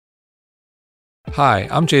Hi,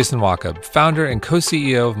 I'm Jason Wachob, founder and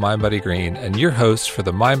co-CEO of MindBodyGreen, and your host for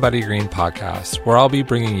the MindBodyGreen podcast, where I'll be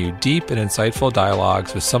bringing you deep and insightful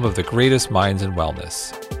dialogues with some of the greatest minds in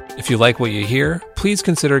wellness. If you like what you hear, please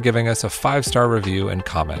consider giving us a 5-star review and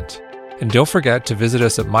comment. And don't forget to visit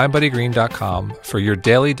us at mindbodygreen.com for your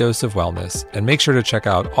daily dose of wellness, and make sure to check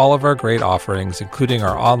out all of our great offerings, including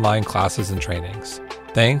our online classes and trainings.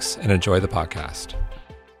 Thanks, and enjoy the podcast.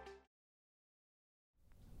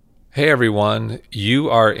 Hey everyone, you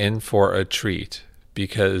are in for a treat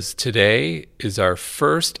because today is our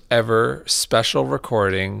first ever special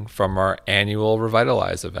recording from our annual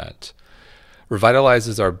Revitalize event. Revitalize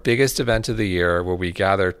is our biggest event of the year where we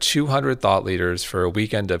gather 200 thought leaders for a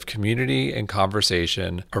weekend of community and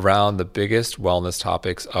conversation around the biggest wellness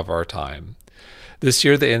topics of our time. This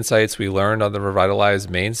year, the insights we learned on the Revitalize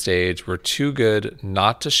main stage were too good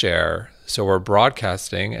not to share, so we're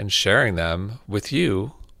broadcasting and sharing them with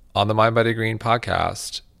you on the MindBodyGreen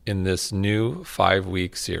podcast in this new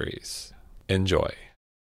 5-week series. Enjoy.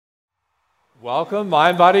 Welcome,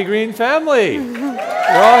 MindBodyGreen family. We're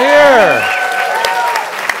all here.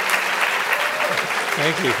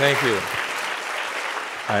 Thank you.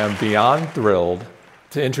 I am beyond thrilled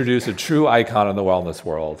to introduce a true icon in the wellness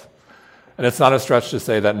world. And it's not a stretch to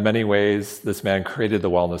say that in many ways, this man created the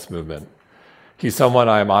wellness movement. He's someone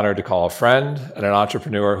I am honored to call a friend and an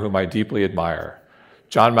entrepreneur whom I deeply admire.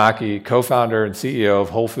 John Mackey, co-founder and CEO of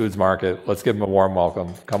Whole Foods Market. Let's give him a warm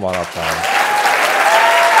welcome. Come on up, John.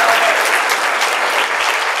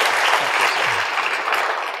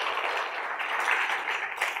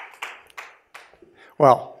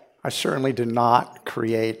 Well, I certainly did not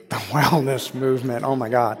create the wellness movement. Oh my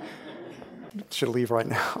God. Should leave right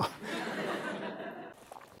now.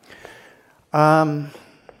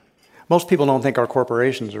 Most people don't think our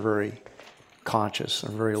corporations are very conscious or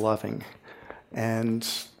very loving. And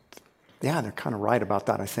yeah, they're kind of right about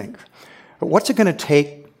that, I think. But what's it going to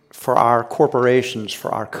take for our corporations, for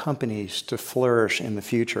our companies to flourish in the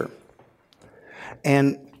future?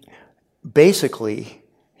 And basically,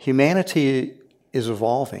 humanity is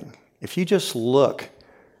evolving. If you just look,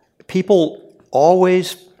 people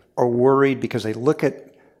always are worried because they look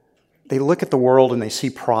at the world and they see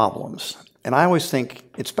problems. And I always think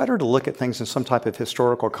it's better to look at things in some type of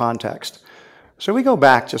historical context. So we go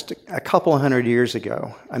back just a couple of hundred years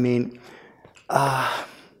ago. I mean, if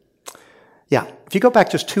you go back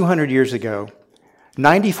just 200 years ago,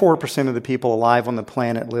 94% of the people alive on the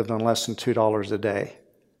planet lived on less than $2 a day,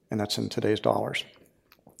 and that's in today's dollars.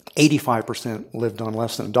 85% lived on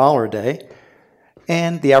less than $1 a day,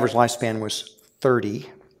 and the average lifespan was 30,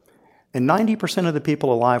 and 90% of the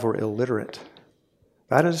people alive were illiterate.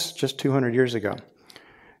 That is just 200 years ago.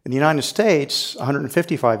 In the United States,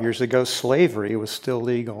 155 years ago, slavery was still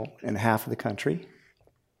legal in half of the country.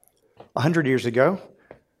 100 years ago,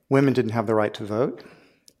 women didn't have the right to vote.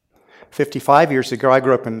 55 years ago, I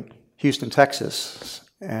grew up in Houston, Texas,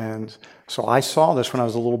 and so I saw this when I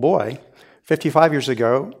was a little boy. 55 years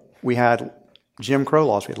ago, we had Jim Crow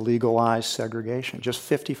laws. We had legalized segregation. Just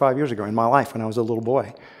 55 years ago in my life when I was a little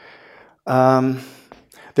boy.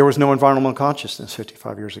 There was no environmental consciousness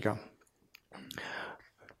 55 years ago.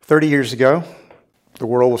 30 years ago, the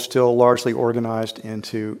world was still largely organized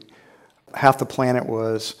into half the planet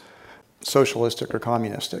was socialistic or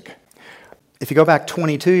communistic. If you go back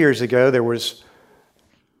 22 years ago,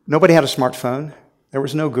 nobody had a smartphone. There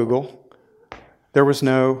was no Google. There was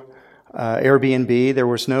no Airbnb. There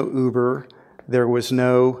was no Uber.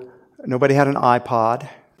 Nobody had an iPod.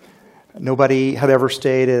 Nobody had ever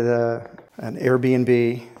stayed at an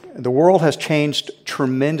Airbnb. The world has changed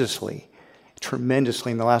tremendously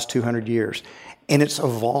in the last 200 years. And it's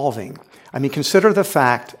evolving. I mean, consider the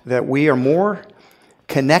fact that we are more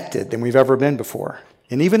connected than we've ever been before.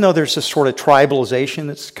 And even though there's this sort of tribalization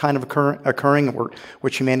that's kind of occurring,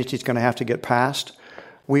 which humanity is going to have to get past,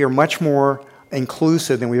 we are much more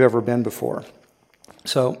inclusive than we've ever been before.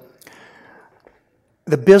 So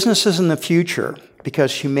the businesses in the future,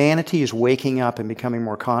 because humanity is waking up and becoming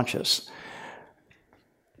more conscious,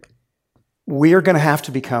 we are going to have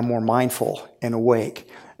to become more mindful and awake.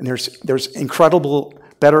 And there's incredible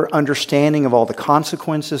better understanding of all the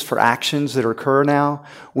consequences for actions that occur now.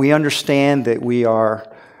 We understand that we're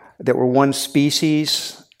one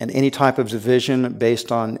species, and any type of division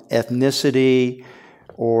based on ethnicity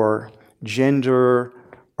or gender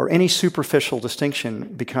or any superficial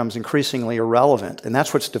distinction becomes increasingly irrelevant. And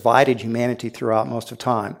that's what's divided humanity throughout most of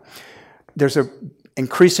time. There's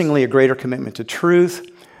increasingly a greater commitment to truth.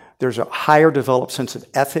 There's a higher developed sense of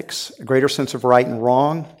ethics, a greater sense of right and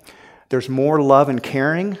wrong. There's more love and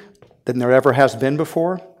caring than there ever has been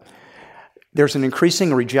before. There's an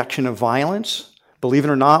increasing rejection of violence. Believe it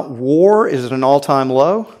or not, war is at an all-time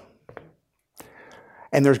low.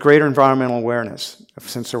 And there's greater environmental awareness,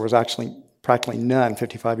 since there was actually practically none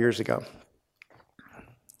 55 years ago.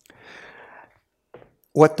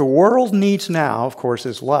 What the world needs now, of course,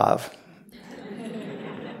 is love.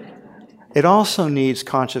 It also needs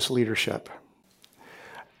conscious leadership.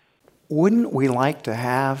 Wouldn't we like to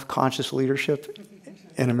have conscious leadership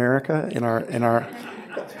in America, in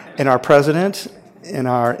our president,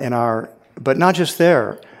 but not just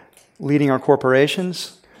there, leading our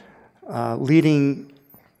corporations, leading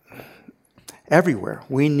everywhere.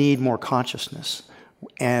 We need more consciousness.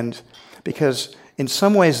 And because in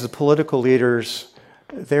some ways the political leaders,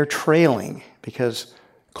 they're trailing because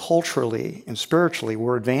culturally and spiritually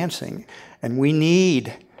we're advancing, and we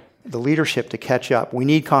need the leadership to catch up. We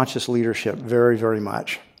need conscious leadership very, very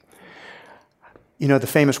much. You know, the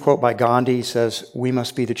famous quote by Gandhi says, "We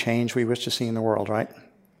must be the change we wish to see in the world," right?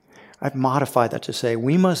 I've modified that to say,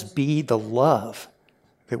 we must be the love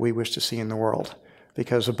that we wish to see in the world.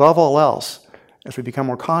 Because above all else, as we become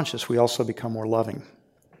more conscious, we also become more loving.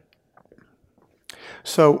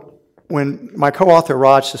 So when my co-author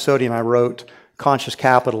Raj Sisodi and I wrote Conscious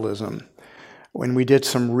Capitalism, when we did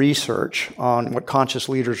some research on what conscious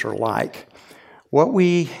leaders are like, what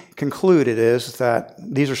we concluded is that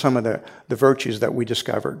these are some of the virtues that we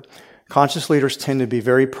discovered. Conscious leaders tend to be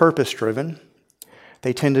very purpose-driven.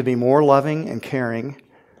 They tend to be more loving and caring.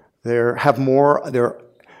 They have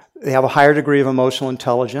a higher degree of emotional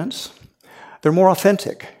intelligence. They're more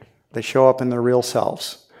authentic. They show up in their real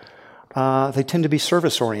selves. They tend to be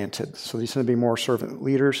service-oriented, so these tend to be more servant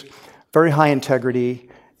leaders. Very high integrity,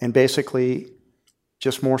 and basically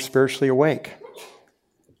just more spiritually awake.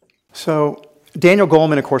 So Daniel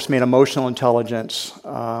Goleman, of course, made emotional intelligence.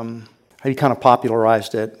 He kind of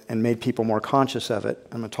popularized it and made people more conscious of it.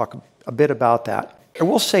 I'm going to talk a bit about that. I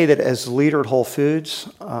will say that as the leader at Whole Foods,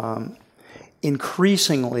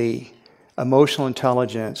 increasingly emotional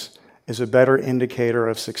intelligence is a better indicator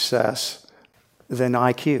of success than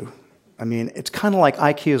IQ. I mean, it's kind of like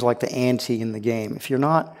IQ is like the ante in the game. If you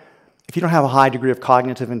don't have a high degree of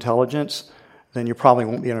cognitive intelligence, then you probably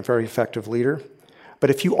won't be a very effective leader. But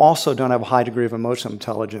if you also don't have a high degree of emotional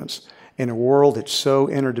intelligence in a world that's so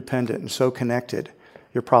interdependent and so connected,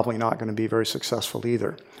 you're probably not going to be very successful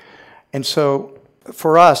either. And so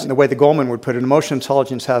for us, the way the Goleman would put it, emotional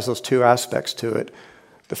intelligence has those two aspects to it.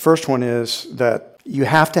 The first one is that you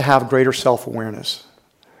have to have greater self-awareness.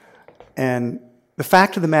 And the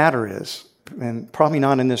fact of the matter is, and probably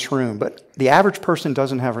not in this room, but the average person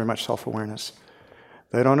doesn't have very much self-awareness.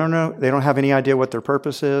 They don't have any idea what their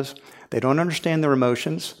purpose is. They don't understand their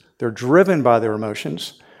emotions. They're driven by their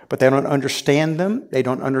emotions, but they don't understand them. They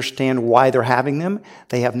don't understand why they're having them.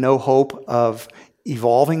 They have no hope of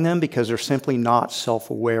evolving them because they're simply not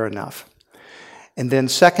self-aware enough. And then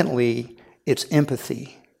secondly, it's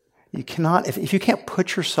empathy. You cannot, if you can't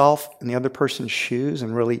put yourself in the other person's shoes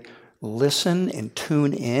and really listen and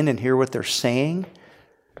tune in and hear what they're saying,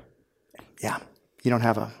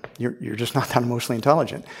 you're just not that emotionally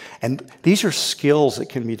intelligent. And these are skills that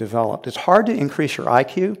can be developed. It's hard to increase your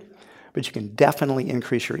IQ, but you can definitely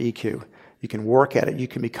increase your EQ. You can work at it. You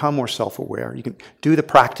can become more self-aware. You can do the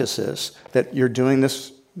practices that you're doing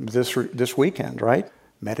this weekend, right?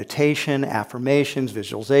 Meditation, affirmations,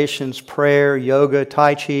 visualizations, prayer, yoga,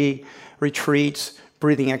 tai chi, retreats,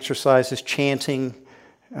 breathing exercises, chanting,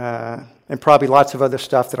 and probably lots of other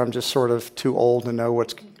stuff that I'm just sort of too old to know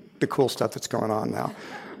what's the cool stuff that's going on now.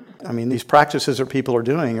 I mean, these practices that people are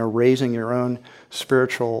doing are raising your own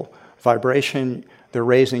spiritual vibration. They're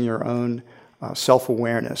raising your own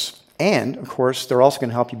self-awareness. And, of course, they're also going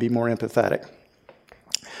to help you be more empathetic.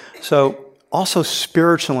 So, also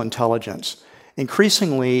spiritual intelligence.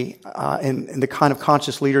 Increasingly, in the kind of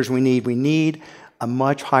conscious leaders we need a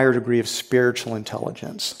much higher degree of spiritual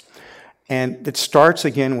intelligence. And it starts,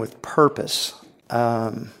 again, with purpose.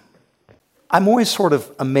 I'm always sort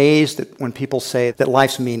of amazed at when people say that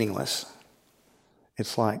life's meaningless.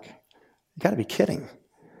 It's like, you got to be kidding.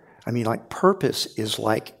 I mean, like, purpose is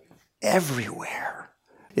like everywhere.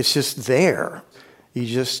 It's just there. You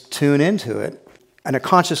just tune into it. And a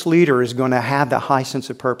conscious leader is going to have that high sense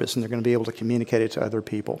of purpose, and they're going to be able to communicate it to other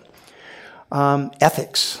people.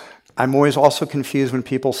 Ethics. I'm always also confused when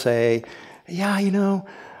people say, yeah, you know,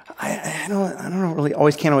 I don't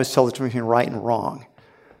really, can't always tell the difference between right and wrong.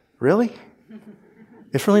 Really?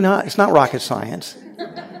 It's really not. It's not rocket science.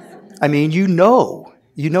 I mean, you know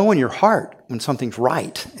in your heart when something's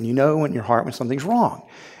right, and you know in your heart when something's wrong.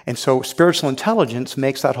 And so spiritual intelligence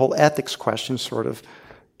makes that whole ethics question sort of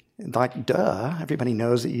like, duh, everybody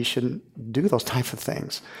knows that you shouldn't do those types of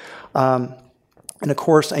things. And of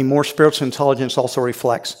course, a more spiritual intelligence also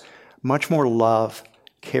reflects much more love,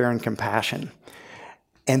 care, and compassion.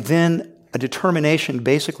 And then a determination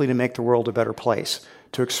basically to make the world a better place,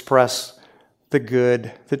 to express the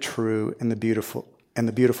good, the true, and the beautiful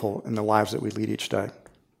in the lives that we lead each day.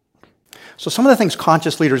 So some of the things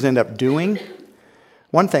conscious leaders end up doing,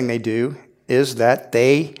 one thing they do is that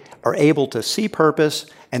they are able to see purpose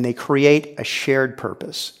and they create a shared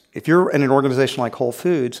purpose. If you're in an organization like Whole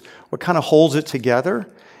Foods, what kind of holds it together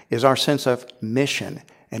is our sense of mission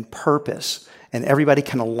and purpose, and everybody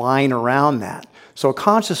can align around that. So a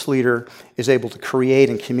conscious leader is able to create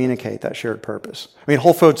and communicate that shared purpose. I mean,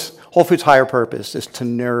 Whole Foods' higher purpose is to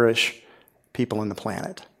nourish people on the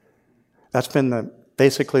planet. That's been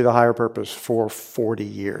basically the higher purpose for 40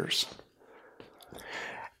 years.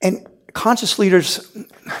 And conscious leaders,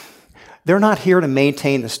 they're not here to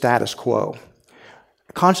maintain the status quo.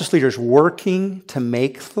 Conscious leaders working to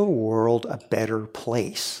make the world a better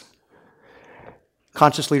place.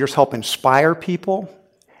 Conscious leaders help inspire people,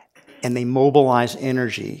 and they mobilize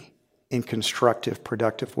energy in constructive,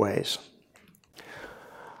 productive ways.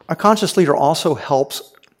 A conscious leader also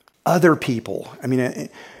helps other people. I mean,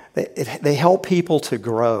 they help people to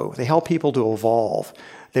grow. They help people to evolve.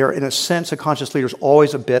 They're, in a sense, a conscious leader is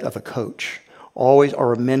always a bit of a coach, always,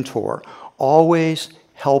 or a mentor, always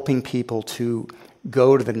helping people to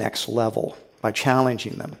go to the next level by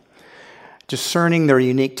challenging them, discerning their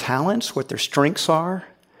unique talents, what their strengths are,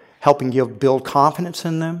 helping build confidence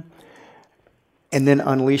in them, and then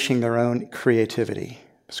unleashing their own creativity.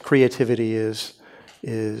 Because creativity is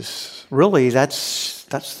really, that's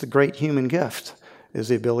the great human gift, is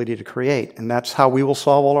the ability to create. And that's how we will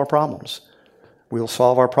solve all our problems. We will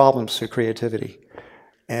solve our problems through creativity.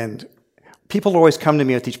 And people always come to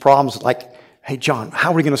me with these problems like, hey, John,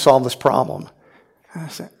 how are we going to solve this problem? And I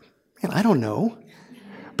said, man, I don't know.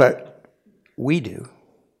 But we do.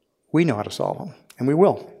 We know how to solve them, and we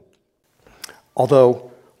will.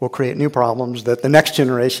 Although we'll create new problems that the next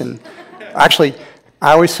generation, actually,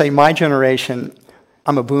 I always say my generation,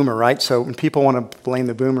 I'm a boomer, right? So when people want to blame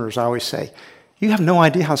the boomers, I always say, you have no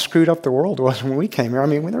idea how screwed up the world was when we came here. I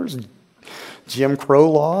mean, when there was Jim Crow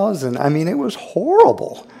laws, and I mean, it was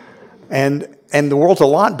horrible. And the world's a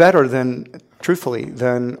lot better truthfully,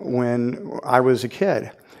 than when I was a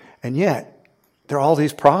kid. And yet, there are all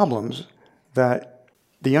these problems that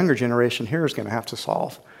the younger generation here is going to have to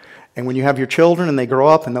solve. And when you have your children and they grow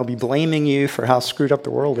up and they'll be blaming you for how screwed up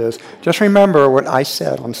the world is, just remember what I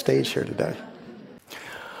said on stage here today.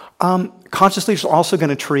 Conscious leaders are also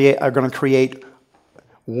going to create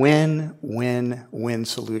win-win-win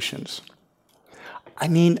solutions. I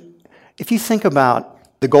mean, if you think about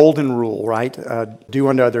the golden rule, right? Do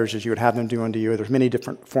unto others as you would have them do unto you. There's many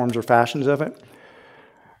different forms or fashions of it.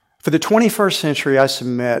 For the 21st century, I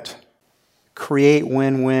submit, create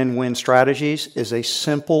win-win-win strategies is a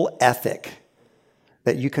simple ethic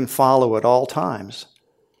that you can follow at all times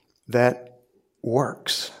that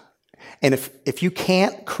works. And if you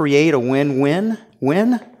can't create a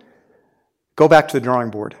win-win-win, go back to the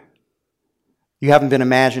drawing board. You haven't been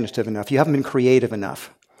imaginative enough. You haven't been creative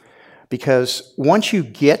enough. Because once you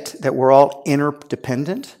get that we're all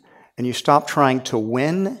interdependent and you stop trying to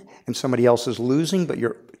win and somebody else is losing, but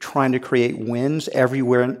you're trying to create wins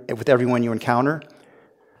everywhere with everyone you encounter,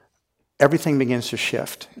 everything begins to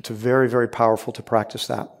shift. It's very, very powerful to practice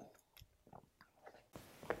that.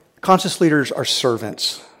 Conscious leaders are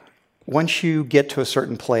servants. Once you get to a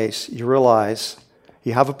certain place, you realize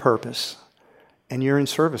you have a purpose and you're in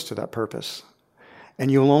service to that purpose.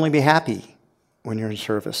 And you will only be happy when you're in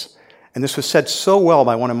service. And this was said so well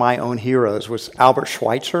by one of my own heroes, was Albert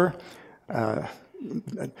Schweitzer.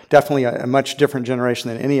 Definitely a much different generation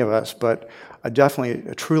than any of us, but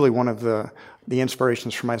truly one of the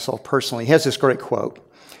inspirations for myself personally. He has this great quote,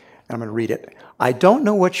 and I'm going to read it. I don't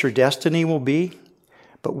know what your destiny will be,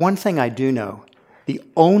 but one thing I do know, the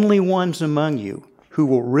only ones among you who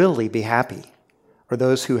will really be happy are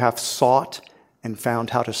those who have sought and found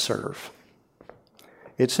how to serve.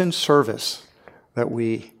 It's in service that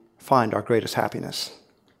we find our greatest happiness.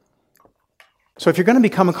 So if you're going to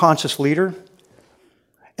become a conscious leader,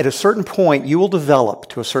 at a certain point, you will develop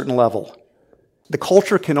to a certain level. The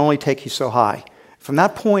culture can only take you so high. From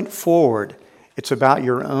that point forward, it's about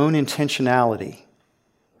your own intentionality.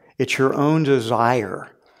 It's your own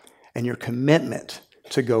desire and your commitment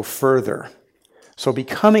to go further. So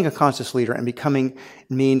becoming a conscious leader and becoming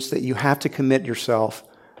means that you have to commit yourself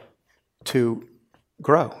to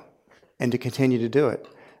grow and to continue to do it.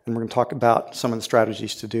 And we're going to talk about some of the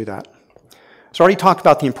strategies to do that. So I already talked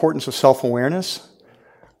about the importance of self-awareness.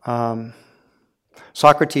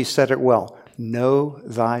 Socrates said it well, know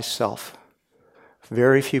thyself.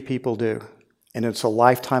 Very few people do. And it's a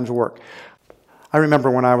lifetime's work. I remember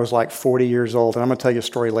when I was like 40 years old, and I'm going to tell you a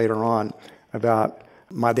story later on about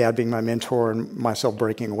my dad being my mentor and myself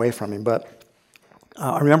breaking away from him. But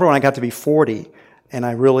I remember when I got to be 40, and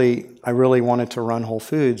I really wanted to run Whole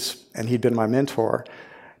Foods, and he'd been my mentor.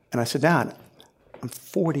 And I said, Dad, I'm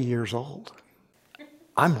 40 years old.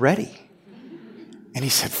 I'm ready. And he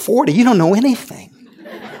said, 40? You don't know anything.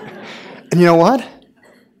 And you know what?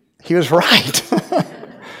 He was right.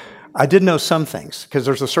 I did know some things, because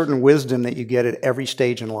there's a certain wisdom that you get at every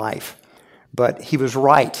stage in life. But he was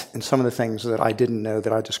right in some of the things that I didn't know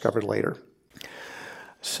that I discovered later.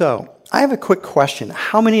 So, I have a quick question.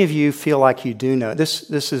 How many of you feel like you do know? This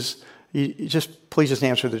is, please just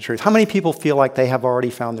answer the truth. How many people feel like they have already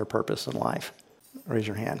found their purpose in life? Raise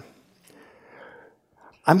your hand.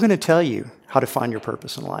 I'm going to tell you how to find your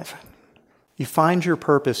purpose in life. You find your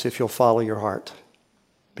purpose if you'll follow your heart,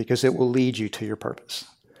 because it will lead you to your purpose.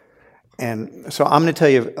 And so I'm going to tell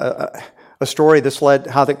you a story that's led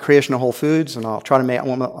how the creation of Whole Foods, and I'll try to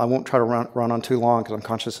I won't try to run on too long because I'm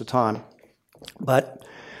conscious of time. But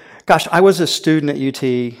gosh, I was a student at UT,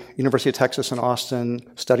 University of Texas in Austin,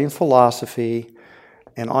 studying philosophy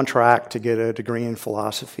and on track to get a degree in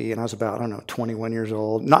philosophy. And I was about, 21 years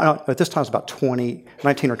old. Not at this time, I was about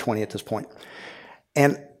 19 or 20 at this point.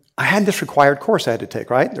 And I had this required course I had to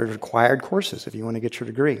take, right? There's required courses if you want to get your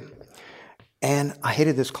degree. And I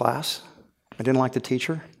hated this class. I didn't like the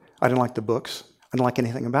teacher. I didn't like the books. I didn't like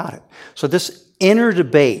anything about it. So this inner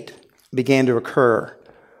debate began to occur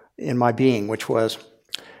in my being, which was,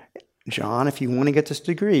 John, if you want to get this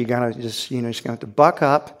degree, you gotta just gonna have to buck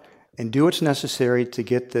up and do what's necessary to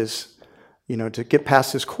get this, to get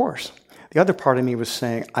past this course. The other part of me was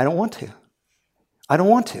saying, I don't want to. I don't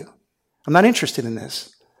want to. I'm not interested in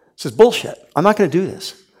this. This is bullshit. I'm not going to do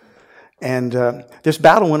this. And this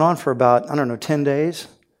battle went on for about, 10 days.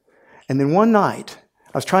 And then one night,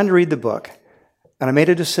 I was trying to read the book, and I made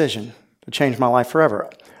a decision to change my life forever.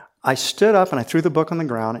 I stood up and I threw the book on the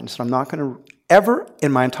ground and said, I'm not going to ever,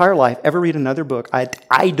 in my entire life, ever read another book I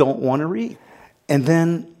don't want to read. And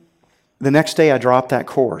then the next day, I dropped that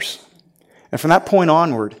course. And from that point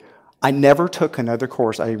onward, I never took another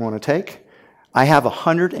course I didn't want to take. I have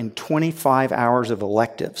 125 hours of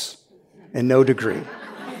electives and no degree.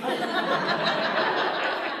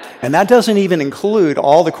 And that doesn't even include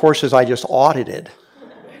all the courses I just audited.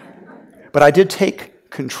 But I did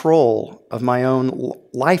take control of my own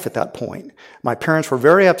life at that point. My parents were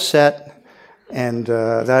very upset, and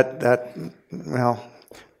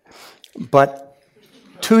but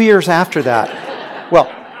 2 years after that,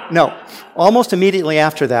 almost immediately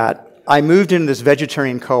after that, I moved into this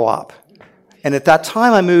vegetarian co-op. And at that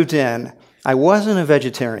time I moved in, I wasn't a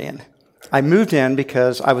vegetarian. I moved in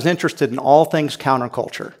because I was interested in all things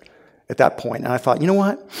counterculture at that point. And I thought, you know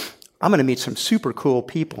what? I'm going to meet some super cool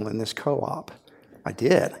people in this co-op. I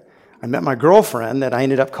did. I met my girlfriend that I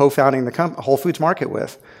ended up co-founding the Whole Foods Market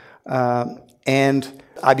with. And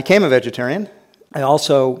I became a vegetarian. I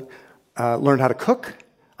also learned how to cook.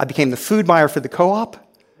 I became the food buyer for the co-op.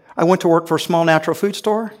 I went to work for a small natural food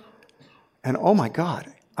store. And oh my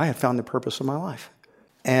God, I had found the purpose of my life.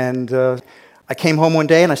 And I came home one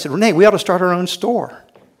day and I said, Renee, we ought to start our own store.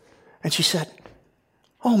 And she said,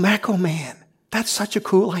 oh, Mac, oh man, that's such a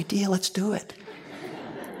cool idea. Let's do it.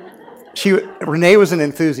 Renee was an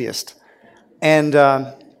enthusiast. And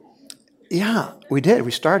we did.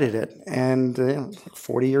 We started it. And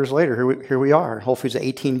 40 years later, here we are. Whole Foods is an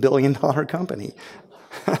 $18 billion company.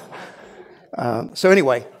 So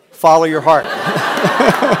anyway, follow your heart.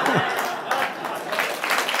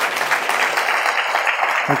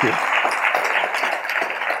 Thank you.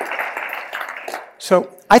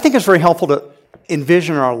 So I think it's very helpful to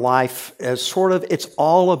envision our life as it's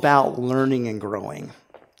all about learning and growing.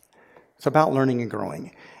 It's about learning and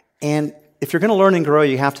growing. And if you're going to learn and grow,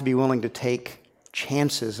 you have to be willing to take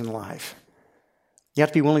chances in life. You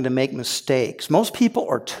have to be willing to make mistakes. Most people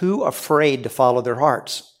are too afraid to follow their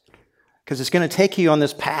hearts because it's going to take you on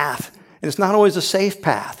this path. And it's not always a safe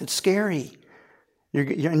path. It's scary. You're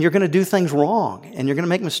going to do things wrong, and you're going to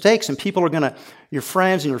make mistakes, and people are going to, your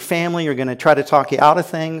friends and your family are going to try to talk you out of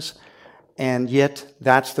things, and yet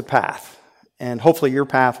that's the path. And hopefully your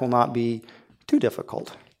path will not be too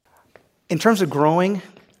difficult. In terms of growing,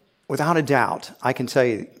 without a doubt, I can tell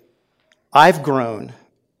you, I've grown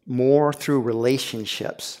more through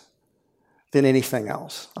relationships than anything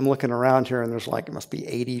else. I'm looking around here, and there's it must be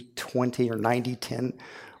 80-20 or 90-10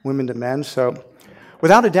 women to men, so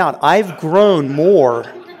without a doubt, I've grown more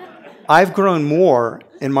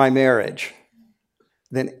in my marriage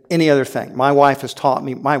than any other thing. My wife has taught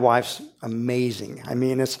me. My wife's amazing. I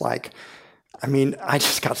mean, it's like I mean, I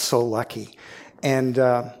just got so lucky. And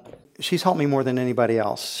she's helped me more than anybody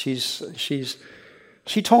else.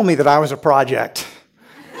 She told me that I was a project.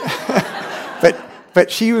 but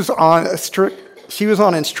she was on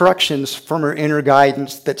instructions from her inner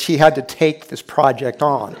guidance that she had to take this project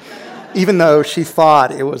on, even though she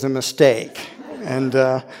thought it was a mistake. And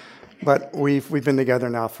but we've been together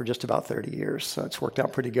now for just about 30 years, so it's worked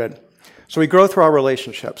out pretty good. So we grow through our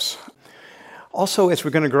relationships. Also, as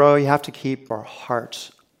we're going to grow, you have to keep our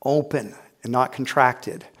hearts open and not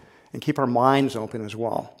contracted, and keep our minds open as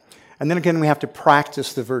well. And then again, we have to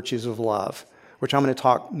practice the virtues of love, which I'm going to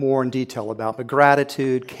talk more in detail about. But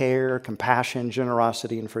gratitude, care, compassion,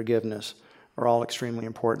 generosity, and forgiveness are all extremely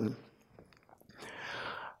important.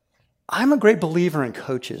 I'm a great believer in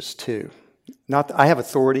coaches, too. I have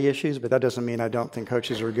authority issues, but that doesn't mean I don't think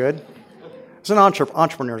coaches are good. As an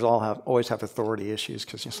entrepreneurs always have authority issues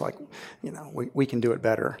because it's like, we can do it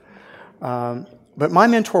better. But my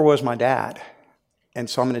mentor was my dad. And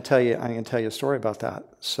so I'm going to tell you a story about that.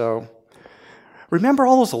 So remember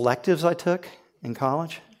all those electives I took in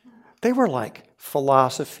college? They were like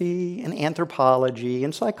philosophy and anthropology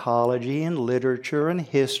and psychology and literature and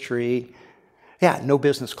history. Yeah, no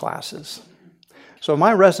business classes. So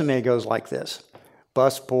my resume goes like this: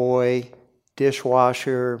 busboy,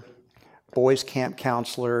 dishwasher, boys camp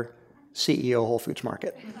counselor, CEO Whole Foods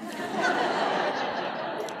Market.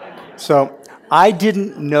 So I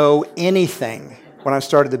didn't know anything when I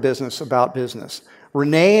started the business about business.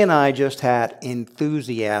 Renee and I just had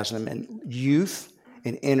enthusiasm and youth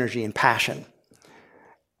and energy and passion.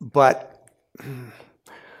 But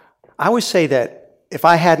I always say that if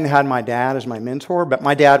I hadn't had my dad as my mentor, but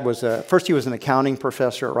my dad was first he was an accounting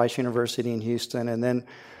professor at Rice University in Houston, and then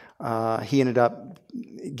he ended up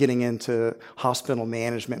getting into hospital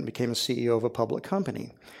management and became a CEO of a public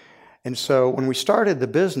company. And so when we started the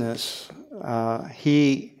business,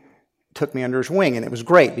 he took me under his wing, and it was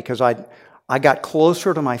great because I got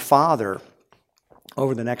closer to my father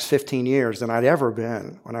over the next 15 years than I'd ever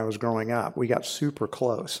been when I was growing up. We got super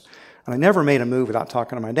close. And I never made a move without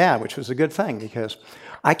talking to my dad, which was a good thing because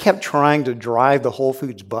I kept trying to drive the Whole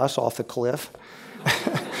Foods bus off the cliff.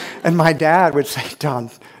 And my dad would say, Don,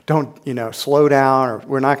 don't slow down, or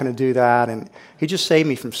we're not going to do that. And he just saved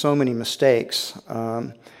me from so many mistakes.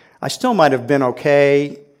 I still might have been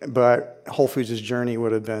okay, but Whole Foods' journey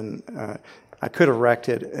would have been, I could have wrecked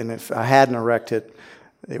it, and if I hadn't wrecked it,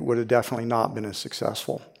 it would have definitely not been as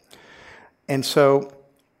successful. And so,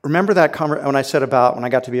 remember that when I said when I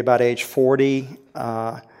got to be about age 40,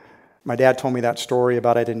 my dad told me that story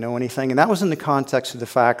about I didn't know anything, and that was in the context of the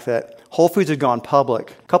fact that Whole Foods had gone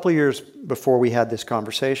public a couple of years before we had this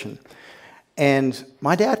conversation. And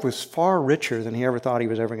my dad was far richer than he ever thought he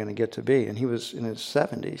was ever going to get to be, and he was in his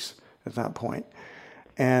 70s at that point.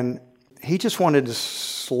 And he just wanted to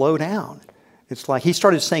slow down. It's like he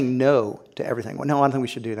started saying no to everything. Well, no, I don't think we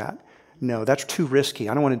should do that. No, that's too risky.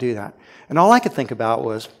 I don't want to do that. And all I could think about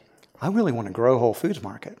was, I really want to grow Whole Foods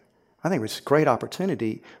Market. I think it's a great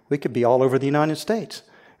opportunity. We could be all over the United States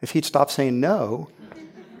if he'd stop saying no.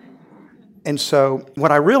 And so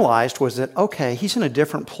what I realized was that, okay, he's in a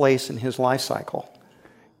different place in his life cycle.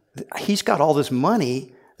 He's got all this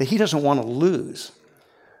money that he doesn't want to lose.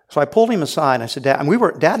 So I pulled him aside and I said,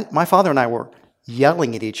 Dad, my father and I were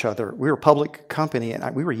yelling at each other. We were a public company,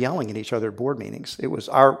 and we were yelling at each other at board meetings. It was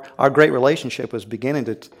our great relationship was beginning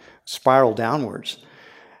to spiral downwards.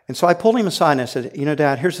 And so I pulled him aside and I said,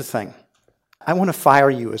 Dad, here's the thing. I want to fire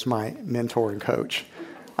you as my mentor and coach.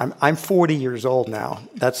 I'm 40 years old now.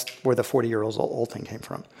 That's where the 40-year-old thing came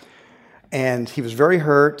from. And he was very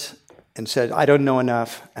hurt and said, I don't know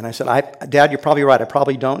enough. And I said, Dad, you're probably right. I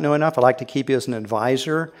probably don't know enough. I'd like to keep you as an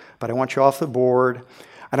advisor, but I want you off the board.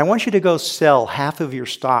 And I want you to go sell half of your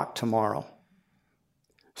stock tomorrow.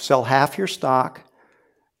 Sell half your stock.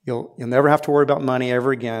 You'll never have to worry about money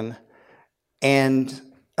ever again.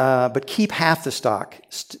 But keep half the stock.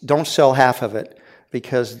 Don't sell half of it,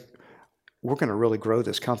 because we're going to really grow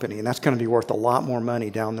this company, and that's going to be worth a lot more money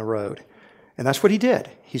down the road. And that's what he did.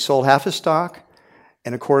 He sold half his stock,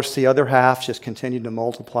 and of course the other half just continued to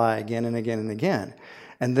multiply again and again and again.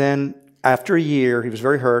 And then after a year, he was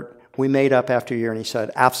very hurt. We made up after a year, and he said,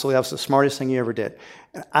 absolutely, that was the smartest thing you ever did.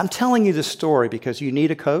 I'm telling you this story because you need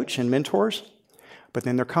a coach and mentors, but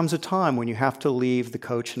then there comes a time when you have to leave the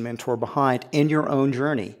coach and mentor behind in your own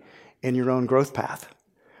journey, in your own growth path.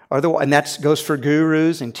 And that goes for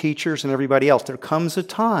gurus and teachers and everybody else. There comes a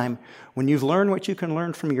time when you've learned what you can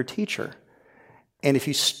learn from your teacher. And if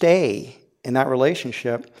you stay in that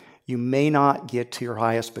relationship, you may not get to your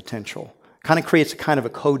highest potential. Kind of creates a kind of a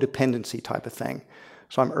codependency type of thing.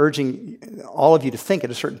 So I'm urging all of you to think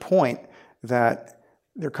at a certain point that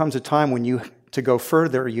there comes a time when to go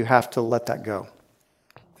further, you have to let that go.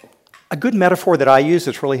 A good metaphor that I use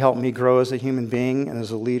that's really helped me grow as a human being and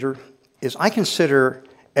as a leader is I consider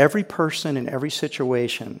every person in every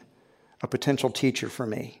situation a potential teacher for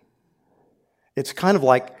me. It's kind of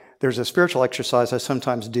like there's a spiritual exercise I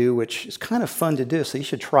sometimes do, which is kind of fun to do, so you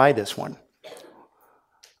should try this one.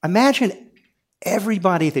 Imagine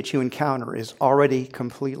everybody that you encounter is already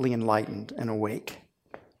completely enlightened and awake.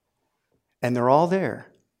 And they're all there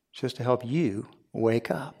just to help you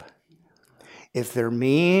wake up. If they're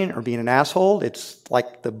mean or being an asshole, it's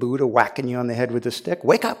like the Buddha whacking you on the head with a stick.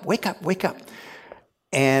 Wake up, wake up, wake up.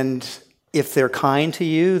 And if they're kind to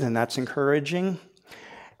you, then that's encouraging.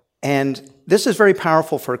 And this is very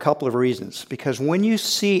powerful for a couple of reasons. Because when you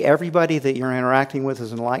see everybody that you're interacting with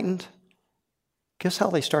as enlightened, guess how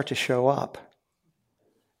they start to show up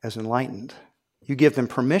as enlightened? You give them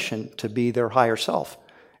permission to be their higher self.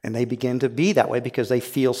 And they begin to be that way because they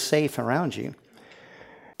feel safe around you.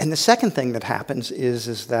 And the second thing that happens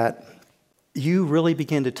is that you really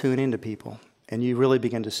begin to tune into people. And you really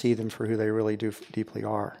begin to see them for who they really deeply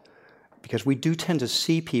are. Because we do tend to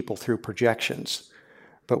see people through projections.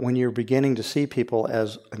 But when you're beginning to see people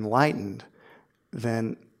as enlightened,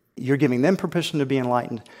 then you're giving them permission to be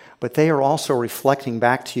enlightened, but they are also reflecting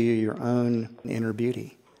back to you your own inner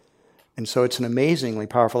beauty. And so it's an amazingly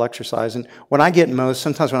powerful exercise. And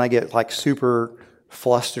sometimes when I get like super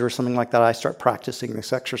flustered or something like that, I start practicing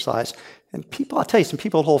this exercise. And I'll tell you, some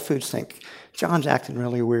people at Whole Foods think, John's acting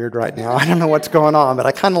really weird right now. I don't know what's going on, but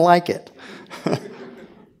I kind of like it.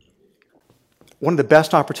 One of the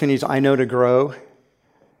best opportunities I know to grow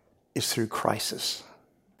is through crisis.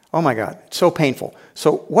 Oh my God, it's so painful.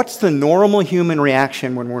 So what's the normal human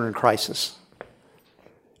reaction when we're in crisis?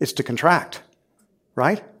 It's to contract,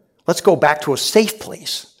 right? Let's go back to a safe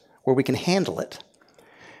place where we can handle it.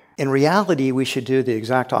 In reality, we should do the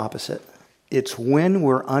exact opposite. It's when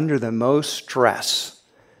we're under the most stress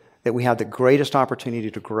that we have the greatest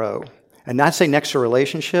opportunity to grow. And I'd say next to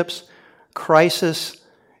relationships, crisis,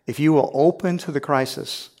 if you will open to the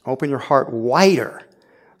crisis, open your heart wider,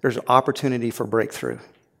 there's an opportunity for breakthrough.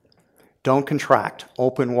 Don't contract,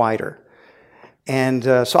 open wider. And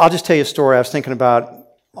so I'll just tell you a story. I was thinking about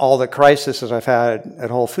all the crises I've had at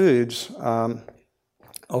Whole Foods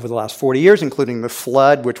over the last 40 years, including the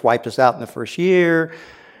flood, which wiped us out in the first year.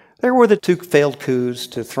 There were the 2 failed coups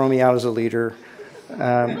to throw me out as a leader.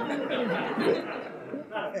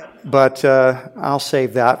 But I'll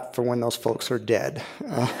save that for when those folks are dead.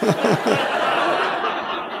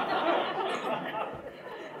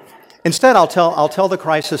 Instead, I'll tell the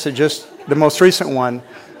crisis of just the most recent one,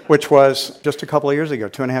 which was just a couple of years ago,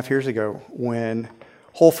 2.5 years ago, when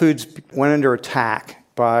Whole Foods went under attack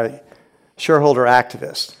by shareholder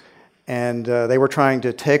activists. And they were trying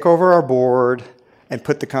to take over our board and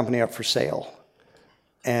put the company up for sale.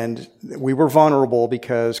 And we were vulnerable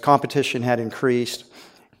because competition had increased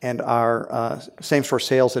and our same-store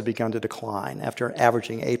sales had begun to decline after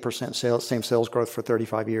averaging 8% same sales growth for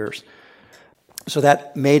 35 years. So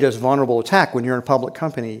that made us vulnerable to attack. When you're in a public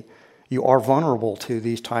company, you are vulnerable to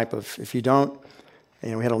these type of, if you don't,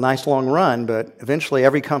 we had a nice long run, but eventually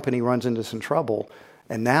every company runs into some trouble.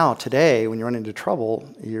 And now, today, when you run into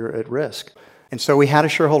trouble, you're at risk. And so we had a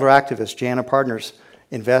shareholder activist, Jana Partners,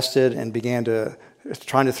 invested and began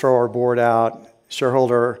trying to throw our board out,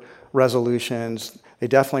 shareholder resolutions. They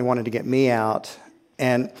definitely wanted to get me out.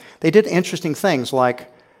 And they did interesting things,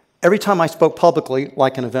 like every time I spoke publicly,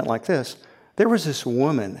 like an event like this, there was this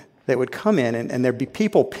woman that would come in and there'd be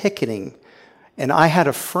people picketing. And I had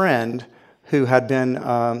a friend who had been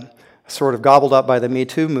sort of gobbled up by the Me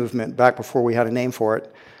Too movement back before we had a name for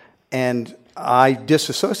it. And I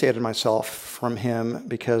disassociated myself from him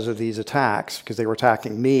because of these attacks, because they were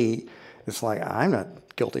attacking me. It's like, I'm not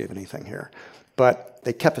guilty of anything here. But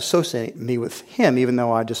they kept associating me with him, even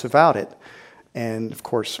though I disavowed it. And, of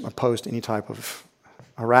course, opposed any type of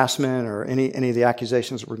harassment or any of the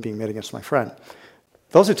accusations that were being made against my friend.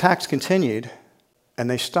 Those attacks continued, and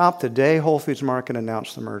they stopped the day Whole Foods Market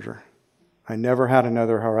announced the merger. I never had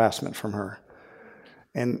another harassment from her.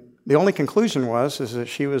 And the only conclusion is that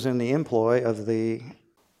she was in the employ of the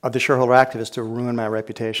shareholder activists to ruin my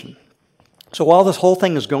reputation. So while this whole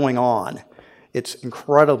thing is going on, it's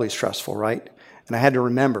incredibly stressful, right? And I had to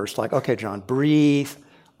remember, it's like, okay, John, breathe,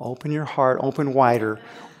 open your heart, open wider.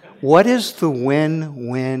 What is the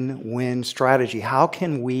win-win-win strategy? How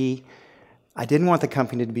can I didn't want the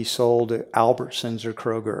company to be sold to Albertsons or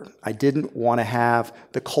Kroger. I didn't want to have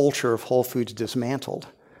the culture of Whole Foods dismantled.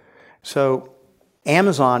 So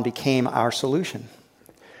Amazon became our solution.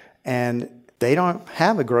 And they don't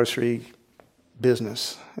have a grocery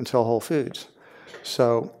business until Whole Foods.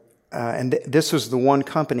 So, this was the one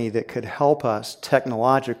company that could help us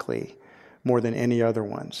technologically more than any other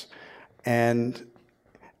ones. And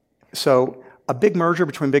so a big merger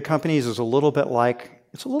between big companies is a little bit like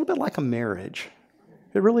a marriage.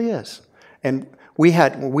 It really is. And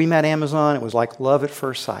when we met Amazon, it was like love at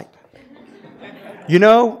first sight. You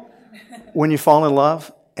know, when you fall in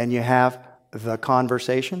love and you have the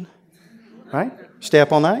conversation, right? Stay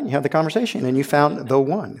up all night and you have the conversation and you found the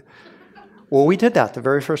one. Well, we did that the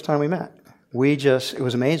very first time we met. It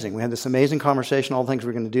was amazing. We had this amazing conversation, all the things we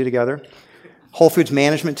were going to do together. Whole Foods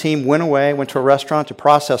management team went away, went to a restaurant to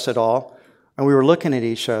process it all, and we were looking at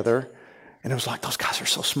each other, and it was like, those guys are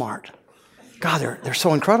so smart. God, they're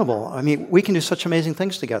so incredible. I mean, we can do such amazing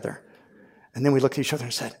things together. And then we looked at each other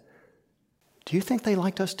and said, do you think they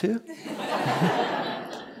liked us too?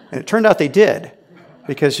 And it turned out they did,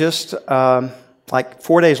 because just like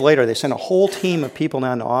 4 days later, they sent a whole team of people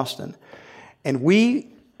down to Austin. And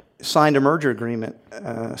we signed a merger agreement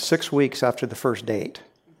 6 weeks after the first date.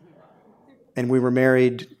 And we were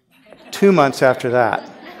married 2 months after that.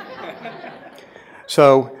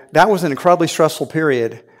 So that was an incredibly stressful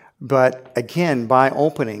period. But again, by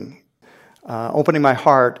opening my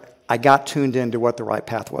heart, I got tuned into what the right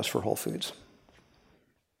path was for Whole Foods.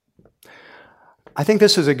 I think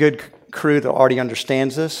this is a good crew that already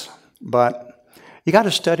understands this, but you got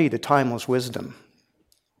to study the timeless wisdom.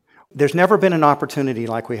 There's never been an opportunity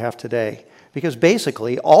like we have today, because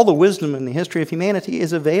basically all the wisdom in the history of humanity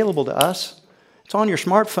is available to us. It's on your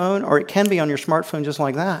smartphone, or it can be on your smartphone just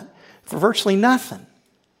like that, for virtually nothing.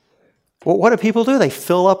 Well, what do people do? They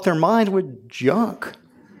fill up their mind with junk.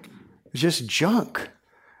 Just junk.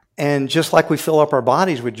 And just like we fill up our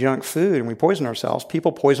bodies with junk food and we poison ourselves,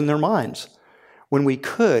 people poison their minds. When we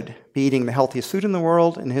could be eating the healthiest food in the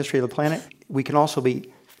world, in the history of the planet, we can also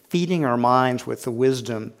be feeding our minds with the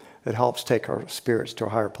wisdom that helps take our spirits to a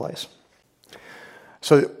higher place.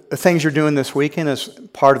 So the things you're doing this weekend is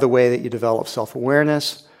part of the way that you develop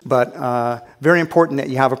self-awareness, but very important that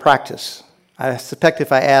you have a practice. I suspect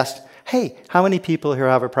if I asked, hey, how many people here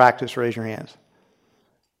have a practice? Raise your hands.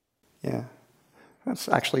 Yeah, that's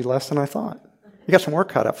actually less than I thought. You got some work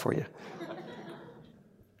cut up for you.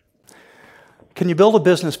 Can you build a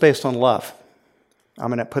business based on love? I'm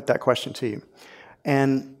going to put that question to you.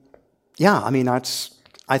 And yeah, I mean, I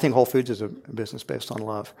think Whole Foods is a business based on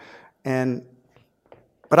love.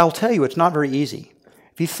 But I'll tell you, it's not very easy.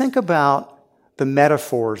 If you think about the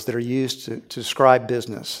metaphors that are used to describe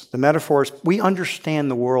business, the metaphors, we understand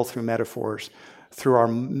the world through metaphors,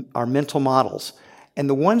 through our mental models. And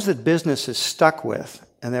the ones that business is stuck with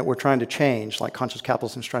and that we're trying to change, like conscious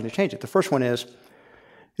capitalism is trying to change it. The first one is,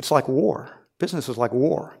 it's like war. Business is like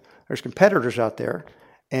war. There's competitors out there,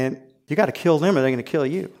 and you got to kill them or they're going to kill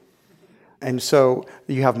you. And so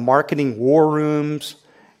you have marketing war rooms,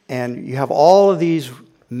 and you have all of these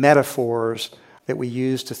metaphors that we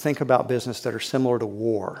use to think about business that are similar to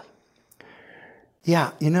war.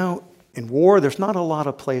 Yeah, you know, in war, there's not a lot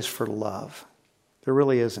of place for love. There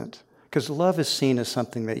really isn't. Because love is seen as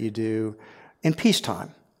something that you do in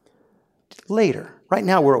peacetime. Later. Right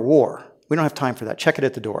now, we're at war. We don't have time for that. Check it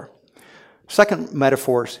at the door. Second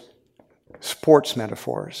metaphors, sports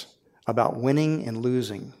metaphors about winning and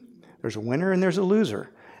losing. There's a winner and there's a loser.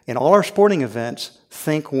 In all our sporting events,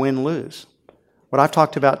 think win-lose. What I've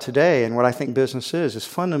talked about today and what I think business is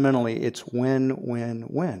fundamentally it's win, win,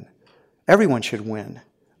 win. Everyone should win,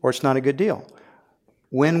 or it's not a good deal.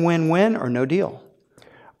 Win, win, win, or no deal.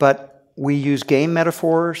 But we use game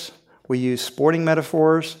metaphors, we use sporting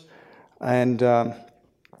metaphors, and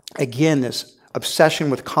again, this obsession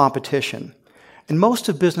with competition. And most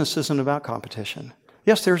of business isn't about competition.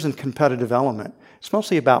 Yes, there's a competitive element. It's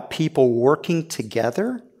mostly about people working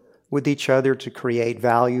together with each other to create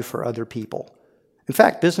value for other people. In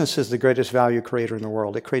fact, business is the greatest value creator in the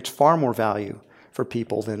world. It creates far more value for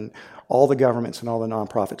people than all the governments and all the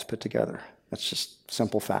nonprofits put together. That's just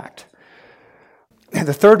simple fact. And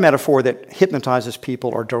the third metaphor that hypnotizes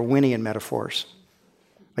people are Darwinian metaphors.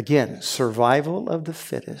 Again, survival of the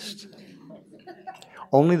fittest.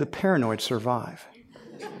 Only the paranoid survive.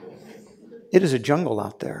 It is a jungle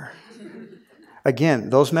out there. Again,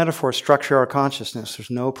 those metaphors structure our consciousness. There's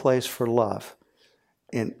no place for love.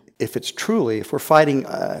 And if we're fighting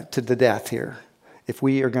to the death here, if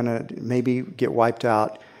we are going to maybe get wiped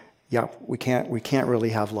out, yeah, we can't really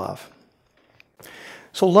have love.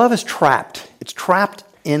 So love is trapped. It's trapped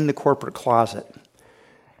in the corporate closet.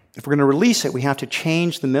 If we're going to release it, we have to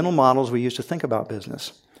change the mental models we use to think about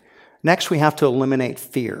business. Next, we have to eliminate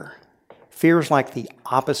fear. Fear is like the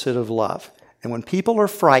opposite of love. And when people are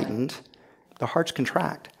frightened, their hearts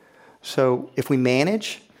contract. So if we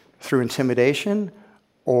manage through intimidation,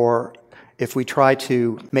 or if we try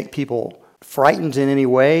to make people frightened in any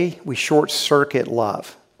way, we short-circuit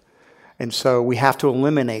love. And so we have to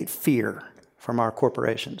eliminate fear from our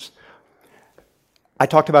corporations. I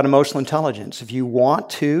talked about emotional intelligence. If you want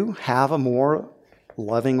to have a more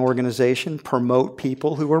loving organization, promote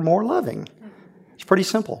people who are more loving. It's pretty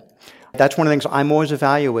simple. That's one of the things I'm always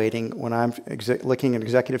evaluating when I'm looking at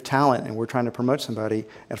executive talent and we're trying to promote somebody.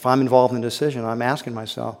 And if I'm involved in the decision, I'm asking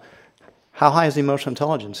myself, how high is the emotional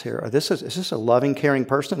intelligence here? Is this a loving, caring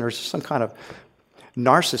person, or is this some kind of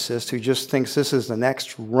narcissist who just thinks this is the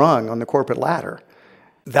next rung on the corporate ladder?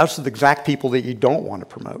 Those are the exact people that you don't want to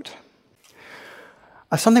promote.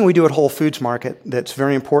 Something we do at Whole Foods Market that's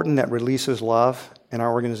very important, that releases love in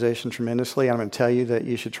our organization tremendously. I'm going to tell you that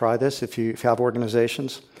you should try this if you have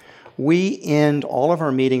organizations. We end all of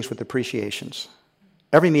our meetings with appreciations.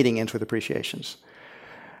 Every meeting ends with appreciations.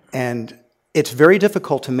 And it's very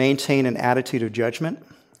difficult to maintain an attitude of judgment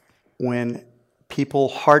when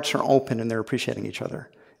people's hearts are open and they're appreciating each other.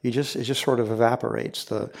 It just sort of evaporates,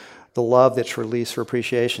 the love that's released for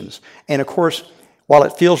appreciations. And of course, while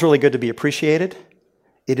it feels really good to be appreciated,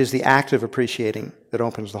 it is the act of appreciating that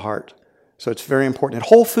opens the heart. So it's very important. At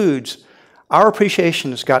Whole Foods, our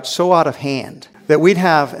appreciations got so out of hand that we'd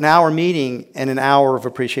have an hour meeting and an hour of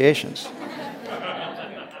appreciations.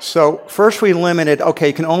 So first we limited, okay,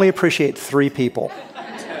 you can only appreciate 3 people.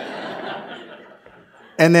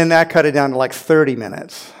 And then that cut it down to like 30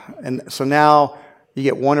 minutes. And so now you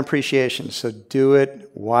get 1 appreciation. So do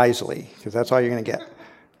it wisely, because that's all you're going to get.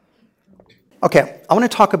 Okay, I want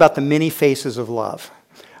to talk about the many faces of love.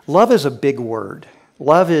 Love is a big word.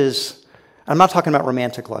 Love is, I'm not talking about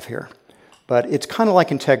romantic love here, but it's kind of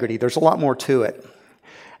like integrity. There's a lot more to it.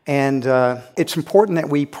 And it's important that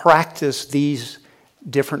we practice these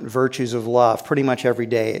different virtues of love pretty much every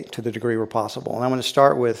day to the degree where possible. And I want to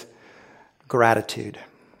start with gratitude.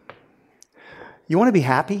 You want to be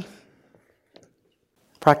happy?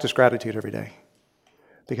 Practice gratitude every day.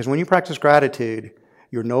 Because when you practice gratitude,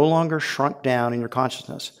 you're no longer shrunk down in your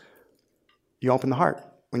consciousness. You open the heart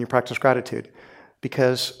when you practice gratitude,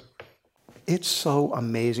 because it's so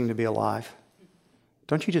amazing to be alive.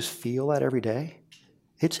 Don't you just feel that every day?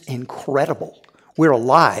 It's incredible. We're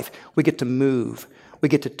alive. We get to move. We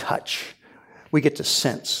get to touch. We get to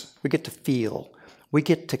sense. We get to feel. We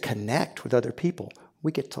get to connect with other people.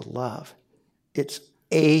 We get to love. It's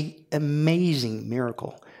an amazing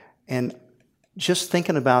miracle. And just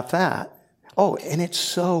thinking about that, and it's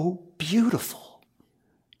so beautiful.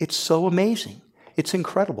 It's so amazing. It's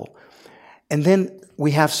incredible. And then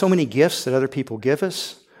we have so many gifts that other people give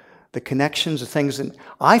us, the connections, the things. And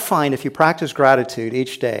I find if you practice gratitude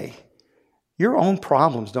each day, your own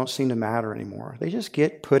problems don't seem to matter anymore. They just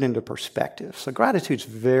get put into perspective. So gratitude's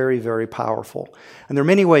very, very powerful. And there are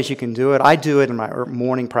many ways you can do it. I do it in my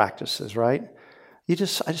morning practices, right? I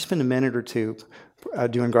just spend a minute or two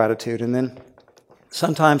doing gratitude. And then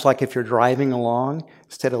sometimes, like if you're driving along,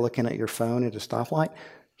 instead of looking at your phone at a stoplight,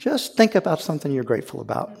 just think about something you're grateful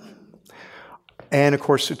about. And of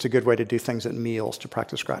course, it's a good way to do things at meals to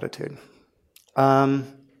practice gratitude.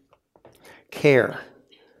 Care.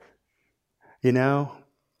 You know,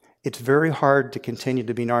 it's very hard to continue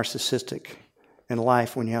to be narcissistic in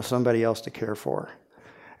life when you have somebody else to care for.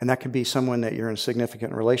 And that could be someone that you're in a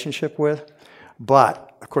significant relationship with.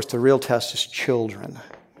 But, of course, the real test is children.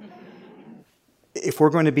 If we're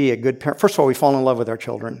going to be a good parent, first of all, we fall in love with our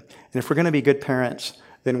children. And if we're going to be good parents,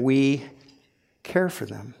 then we care for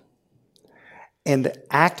them. And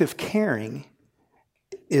the act of caring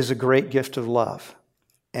is a great gift of love.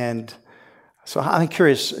 And so I'm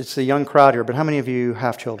curious, it's a young crowd here, but how many of you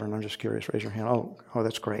have children? I'm just curious. Raise your hand. Oh,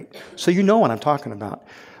 that's great. So you know what I'm talking about.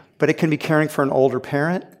 But it can be caring for an older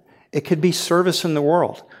parent. It could be service in the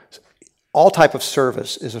world. All type of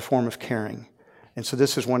service is a form of caring. And so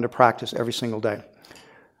this is one to practice every single day.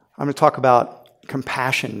 I'm going to talk about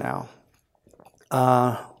compassion now.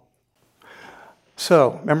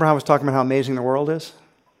 So, remember how I was talking about how amazing the world is?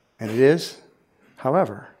 And it is.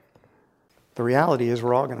 However, the reality is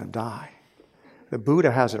we're all going to die. The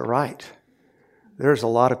Buddha has it right. There's a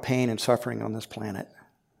lot of pain and suffering on this planet.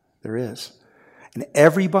 There is. And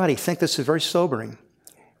everybody, think this is very sobering.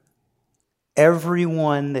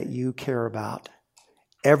 Everyone that you care about,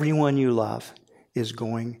 everyone you love, is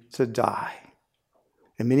going to die.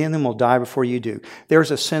 And many of them will die before you do.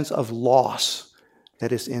 There's a sense of loss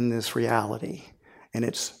that is in this reality. And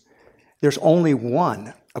there's only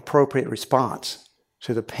one appropriate response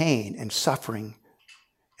to the pain and suffering,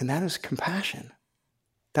 and that is compassion.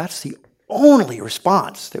 That's the only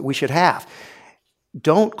response that we should have.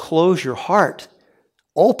 Don't close your heart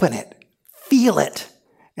Open it, feel it,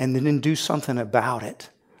 and then do something about it.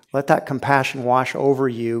 Let that compassion wash over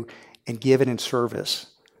you and give it in service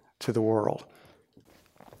to the world.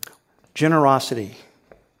 Generosity.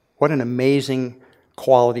 What an amazing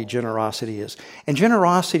quality generosity is. And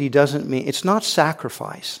generosity doesn't mean, it's not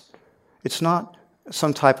sacrifice. It's not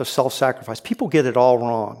some type of self-sacrifice. People get it all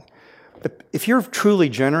wrong. But if you're truly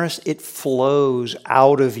generous, it flows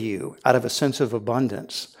out of you, out of a sense of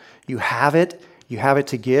abundance. You have it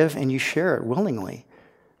to give, and you share it willingly,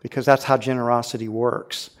 because that's how generosity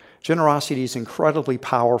works. Generosity is incredibly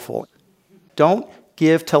powerful. Don't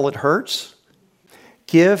give till it hurts.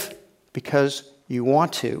 Give because you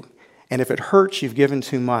want to. And if it hurts, you've given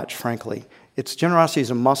too much, frankly. Generosity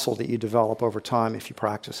is a muscle that you develop over time if you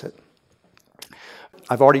practice it.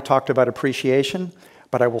 I've already talked about appreciation,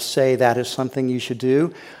 but I will say that is something you should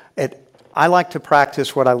do. I like to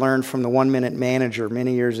practice what I learned from the 1-minute manager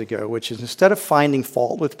many years ago, which is instead of finding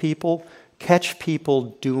fault with people, catch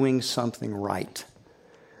people doing something right.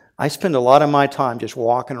 I spend a lot of my time just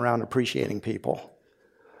walking around appreciating people.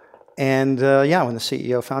 And when the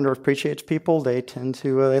CEO, founder appreciates people, they tend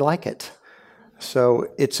to, they like it.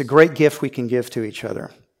 So it's a great gift we can give to each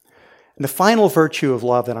other. And the final virtue of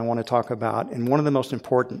love that I want to talk about, and one of the most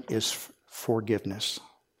important, is forgiveness.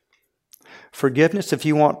 Forgiveness, if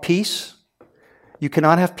you want peace, you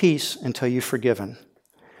cannot have peace until you've forgiven.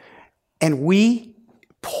 And we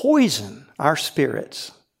poison our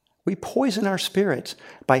spirits. We poison our spirits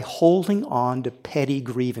by holding on to petty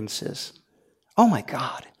grievances. Oh my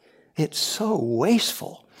God, it's so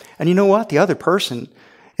wasteful. And you know what? The other person,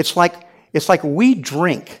 it's like we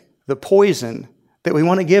drink the poison that we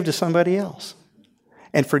want to give to somebody else.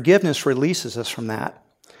 And forgiveness releases us from that.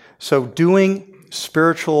 So doing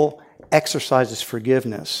spiritual exercises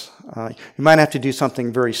forgiveness. You might have to do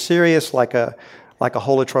something very serious like a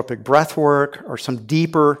holotropic breath work, or some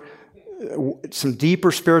deeper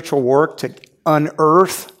spiritual work to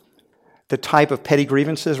unearth the type of petty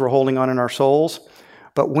grievances we're holding on in our souls.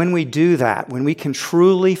 But when we do that, when we can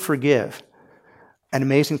truly forgive, an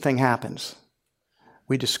amazing thing happens.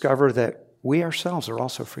 We discover that we ourselves are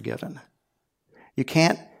also forgiven. You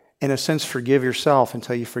can't, in a sense, forgive yourself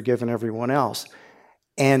until you've forgiven everyone else.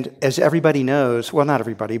 And as everybody knows, well, not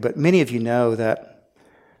everybody, but many of you know that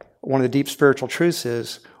one of the deep spiritual truths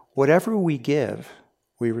is whatever we give,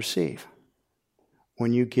 we receive.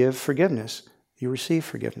 When you give forgiveness, you receive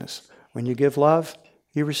forgiveness. When you give love,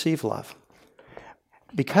 you receive love.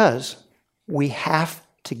 Because we have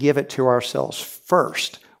to give it to ourselves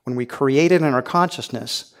first. When we create it in our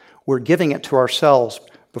consciousness, we're giving it to ourselves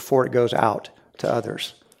before it goes out to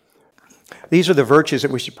others. These are the virtues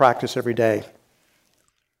that we should practice every day.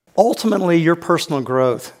 Ultimately, your personal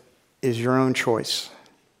growth is your own choice.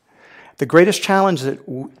 The greatest challenge that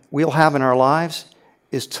we'll have in our lives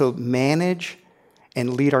is to manage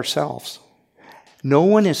and lead ourselves. No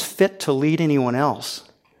one is fit to lead anyone else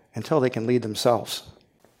until they can lead themselves.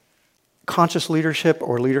 Conscious leadership,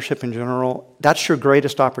 or leadership in general, that's your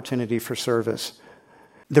greatest opportunity for service.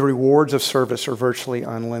 The rewards of service are virtually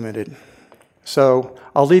unlimited. So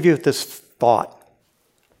I'll leave you with this thought.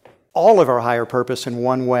 All of our higher purpose, in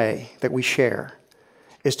one way that we share,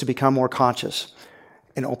 is to become more conscious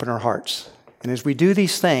and open our hearts. And as we do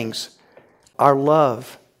these things, our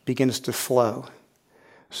love begins to flow.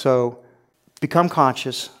 So become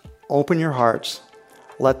conscious, open your hearts,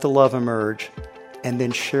 let the love emerge, and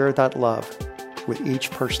then share that love with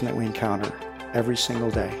each person that we encounter every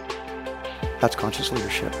single day. That's conscious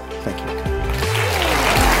leadership. Thank you.